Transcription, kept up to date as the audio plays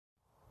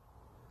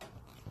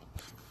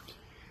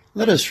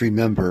Let us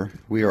remember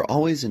we are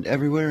always and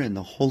everywhere in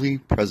the holy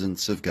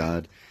presence of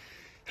God.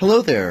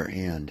 Hello there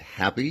and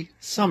happy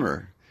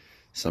summer.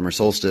 Summer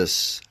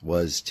solstice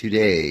was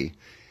today.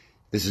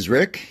 This is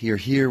Rick. You're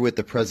here with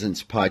the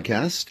Presence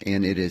Podcast,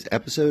 and it is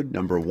episode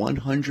number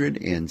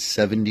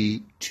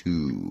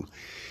 172.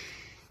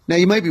 Now,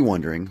 you might be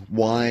wondering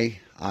why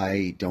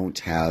I don't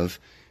have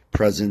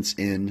presence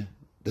in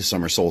the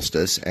summer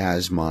solstice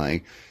as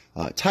my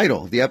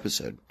title of the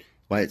episode,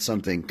 why it's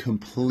something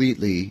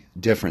completely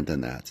different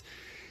than that.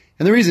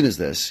 And the reason is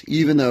this: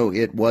 even though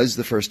it was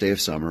the first day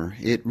of summer,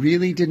 it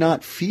really did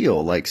not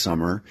feel like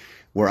summer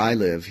where I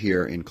live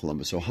here in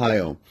Columbus,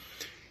 Ohio.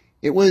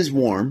 It was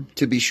warm,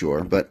 to be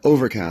sure, but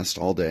overcast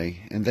all day.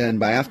 And then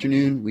by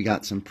afternoon, we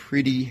got some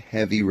pretty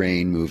heavy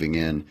rain moving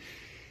in.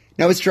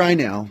 Now it's dry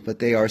now, but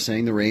they are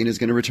saying the rain is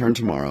going to return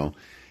tomorrow.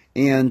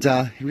 And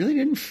it really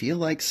didn't feel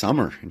like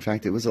summer. In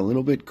fact, it was a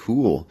little bit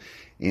cool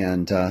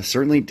and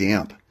certainly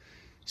damp.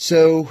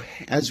 So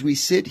as we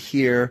sit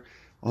here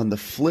on the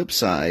flip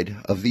side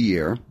of the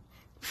year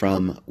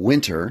from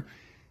winter,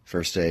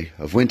 first day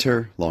of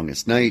winter,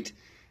 longest night,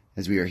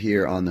 as we are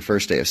here on the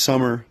first day of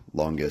summer,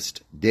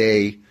 longest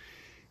day,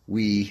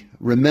 we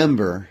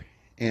remember,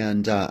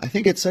 and I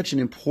think it's such an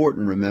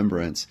important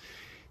remembrance,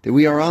 that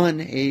we are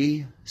on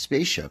a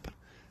spaceship,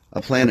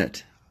 a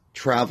planet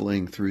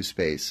traveling through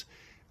space.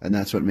 And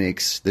that's what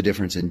makes the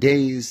difference in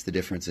days, the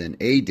difference in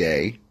a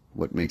day,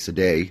 what makes a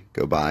day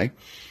go by,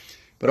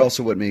 but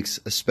also what makes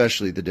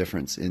especially the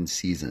difference in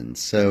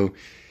seasons. So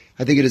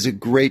I think it is a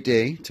great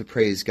day to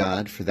praise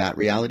God for that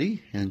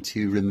reality and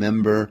to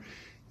remember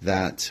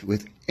that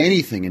with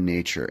anything in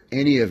nature,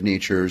 any of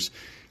nature's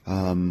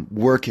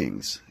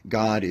workings,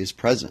 God is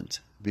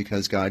present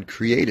because God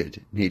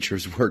created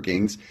nature's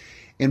workings.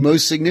 And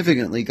most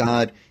significantly,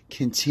 God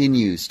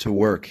continues to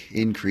work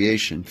in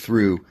creation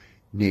through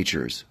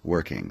nature's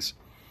workings.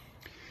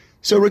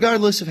 So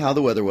regardless of how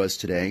the weather was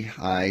today,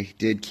 I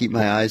did keep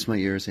my eyes, my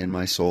ears, and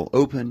my soul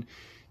open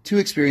to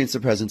experience the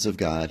presence of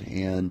God.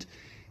 And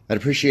I'd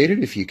appreciate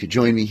it if you could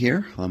join me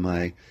here on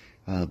my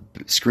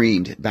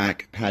screened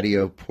back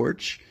patio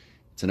porch.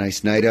 It's a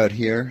nice night out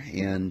here,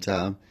 and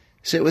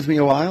sit with me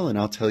a while and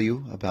I'll tell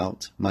you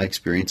about my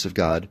experience of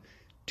God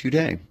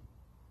today.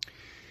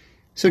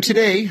 So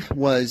today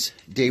was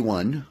day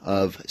one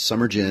of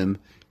Summer Gym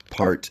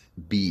Part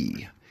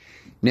B.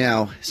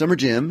 Now, Summer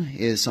Gym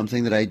is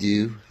something that I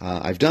do,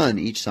 I've done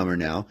each summer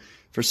now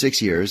for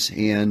 6 years,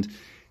 and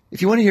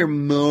if you want to hear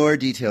more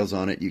details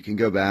on it, you can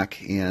go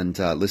back and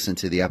listen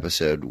to the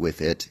episode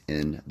with it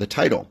in the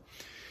title.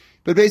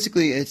 But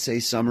basically, it's a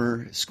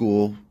summer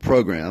school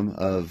program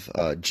of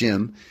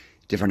gym,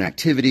 different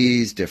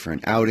activities,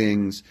 different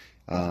outings,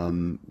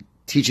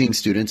 teaching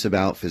students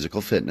about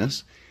physical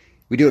fitness.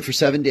 We do it for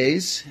 7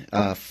 days,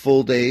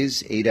 full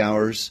days, 8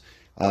 hours,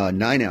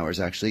 9 hours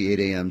actually, 8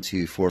 a.m.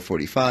 to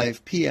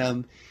 4:45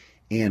 p.m.,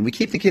 and we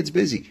keep the kids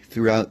busy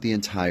throughout the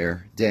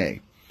entire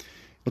day.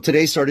 Well,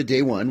 today started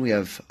day one. We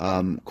have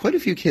quite a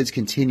few kids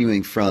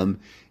continuing from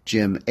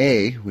Gym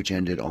A, which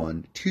ended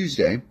on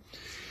Tuesday,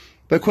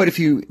 but quite a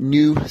few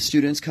new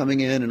students coming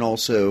in, and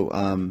also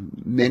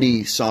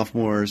many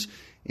sophomores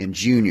and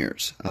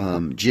juniors.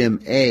 Gym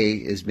A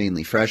is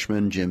mainly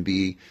freshmen. Gym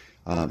B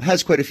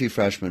has quite a few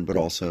freshmen, but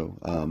also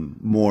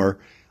more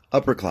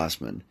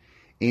upperclassmen.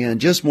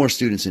 And just more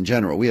students in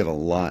general. We have a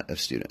lot of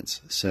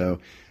students. So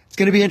it's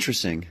going to be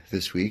interesting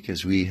this week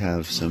as we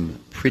have some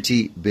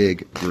pretty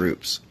big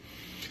groups.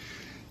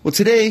 Well,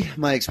 today,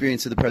 my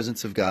experience of the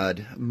presence of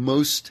God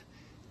most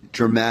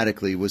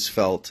dramatically was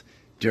felt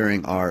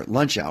during our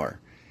lunch hour.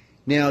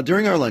 Now,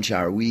 during our lunch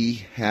hour,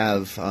 we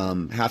have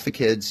half the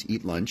kids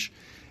eat lunch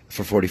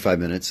for 45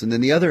 minutes, and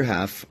then the other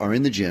half are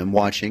in the gym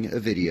watching a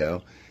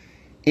video.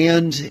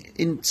 And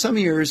in some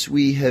years,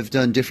 we have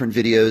done different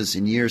videos.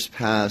 In years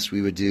past,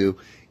 we would do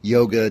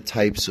yoga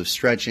types of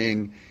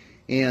stretching.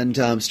 And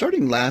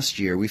starting last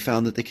year, we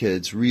found that the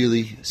kids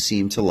really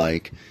seemed to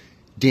like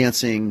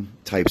dancing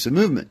types of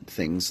movement,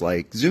 things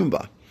like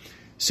Zumba.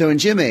 So in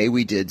Gym A,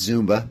 we did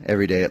Zumba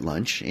every day at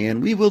lunch,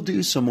 and we will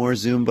do some more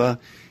Zumba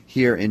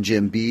here in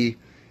Gym B.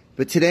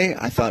 But today,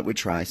 I thought we'd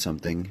try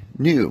something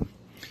new.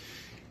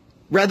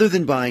 Rather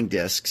than buying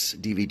discs,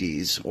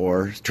 DVDs,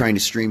 or trying to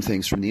stream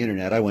things from the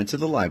internet, I went to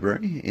the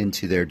library,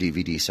 into their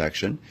DVD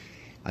section.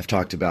 I've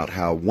talked about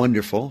how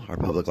wonderful our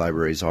public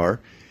libraries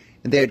are,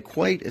 and they had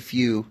quite a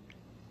few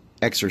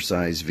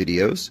exercise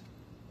videos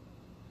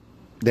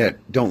that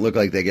don't look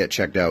like they get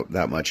checked out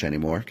that much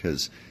anymore,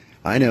 because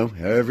I know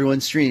everyone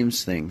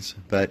streams things,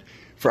 but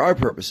for our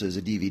purposes,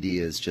 a DVD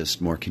is just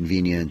more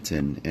convenient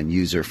and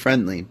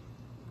user-friendly.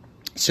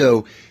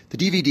 So the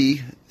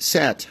DVD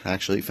set,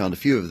 actually found a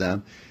few of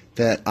them,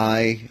 that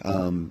I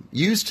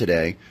used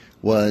today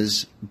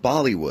was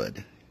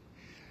Bollywood.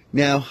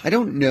 Now, I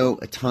don't know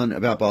a ton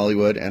about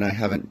Bollywood, and I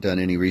haven't done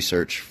any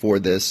research for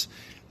this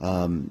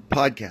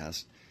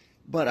podcast,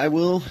 but I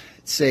will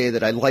say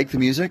that I like the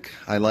music.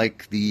 I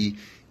like the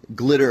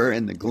glitter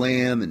and the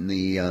glam and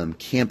the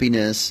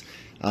campiness,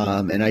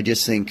 and I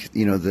just think,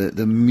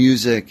 the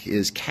music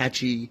is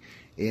catchy,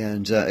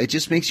 and it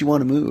just makes you want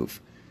to move.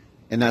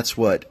 And that's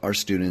what our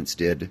students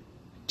did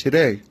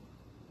today.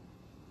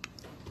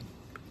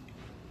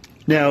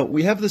 Now,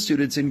 we have the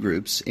students in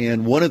groups,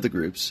 and one of the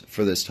groups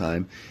for this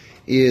time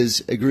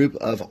is a group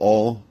of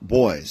all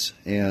boys.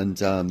 And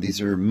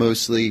these are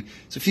mostly,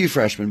 it's a few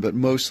freshmen, but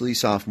mostly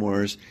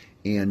sophomores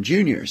and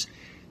juniors.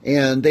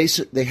 And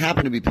they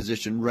happen to be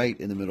positioned right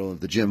in the middle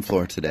of the gym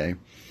floor today.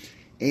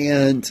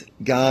 And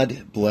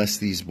God bless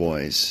these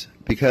boys,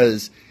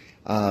 because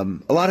a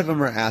lot of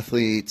them are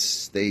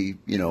athletes. They,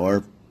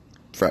 are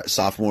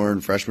sophomore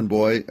and freshman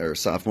boy, or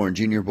sophomore and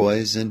junior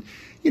boys. And,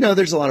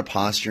 there's a lot of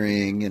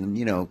posturing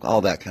and,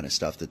 all that kind of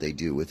stuff that they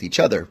do with each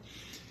other.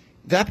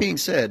 That being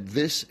said,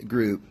 this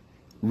group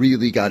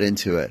really got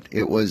into it.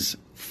 It was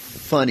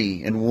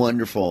funny and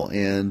wonderful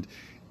and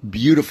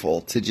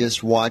beautiful to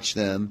just watch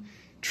them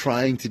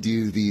trying to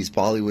do these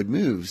Bollywood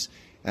moves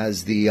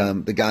as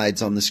the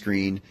guides on the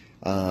screen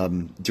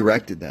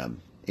directed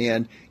them.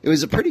 And it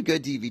was a pretty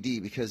good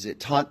DVD because it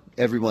taught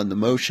everyone the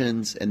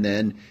motions, and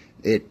then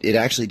it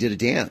actually did a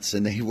dance,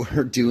 and they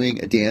were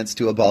doing a dance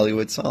to a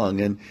Bollywood song.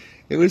 And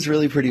it was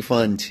really pretty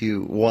fun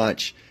to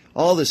watch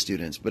all the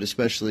students, but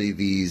especially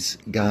these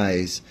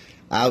guys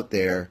out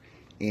there,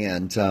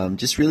 and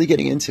just really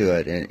getting into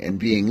it and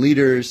being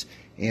leaders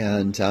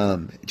and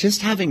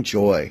just having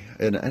joy.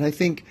 And I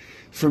think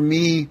for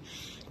me,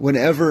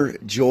 whenever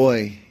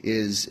joy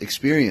is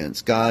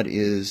experienced, God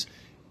is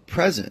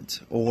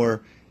present,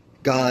 or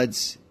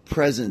God's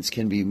presence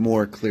can be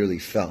more clearly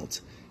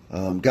felt.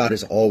 God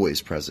is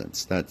always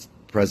present. That's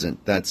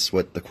present. That's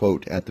what the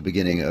quote at the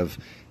beginning of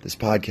this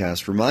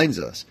podcast reminds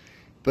us.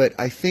 But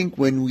I think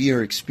when we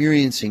are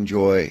experiencing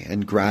joy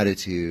and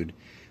gratitude,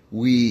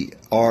 we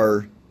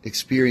are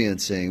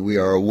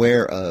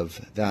aware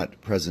of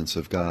that presence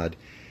of God.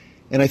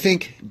 And I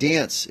think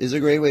dance is a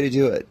great way to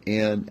do it,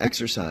 and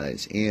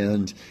exercise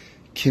and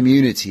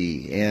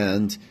community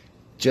and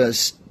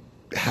just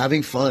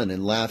having fun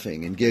and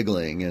laughing and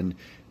giggling and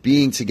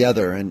being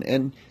together.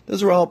 And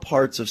those are all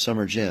parts of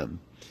summer gym.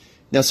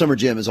 Now, summer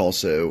gym is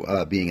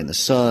also being in the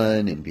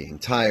sun and being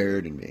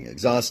tired and being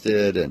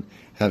exhausted and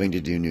having to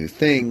do new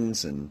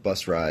things and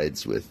bus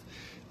rides with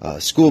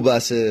school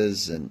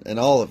buses and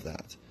all of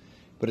that.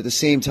 But at the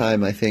same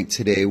time, I think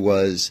today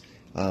was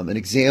an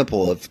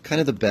example of kind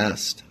of the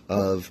best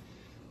of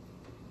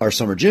our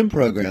summer gym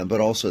program,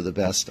 but also the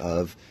best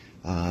of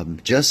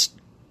just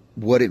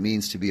what it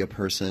means to be a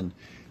person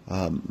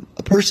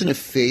of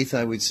faith,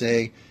 I would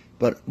say,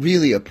 but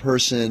really a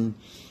person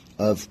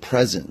of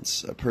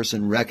presence, a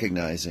person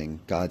recognizing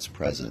God's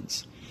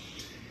presence.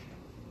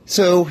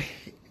 So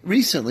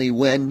recently,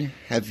 when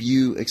have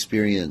you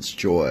experienced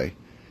joy?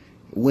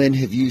 When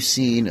have you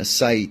seen a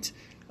sight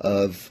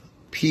of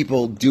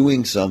people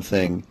doing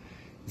something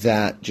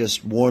that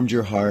just warmed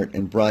your heart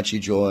and brought you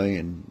joy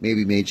and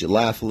maybe made you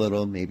laugh a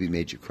little, maybe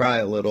made you cry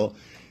a little,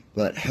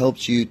 but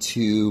helped you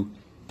to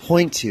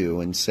point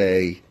to and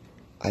say,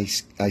 I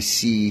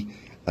see,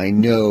 I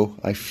know,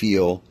 I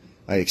feel,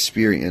 I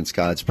experience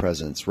God's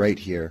presence right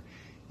here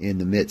in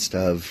the midst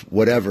of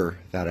whatever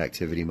that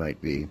activity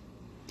might be.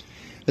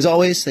 As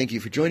always, thank you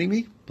for joining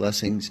me.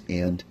 Blessings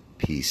and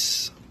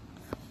peace.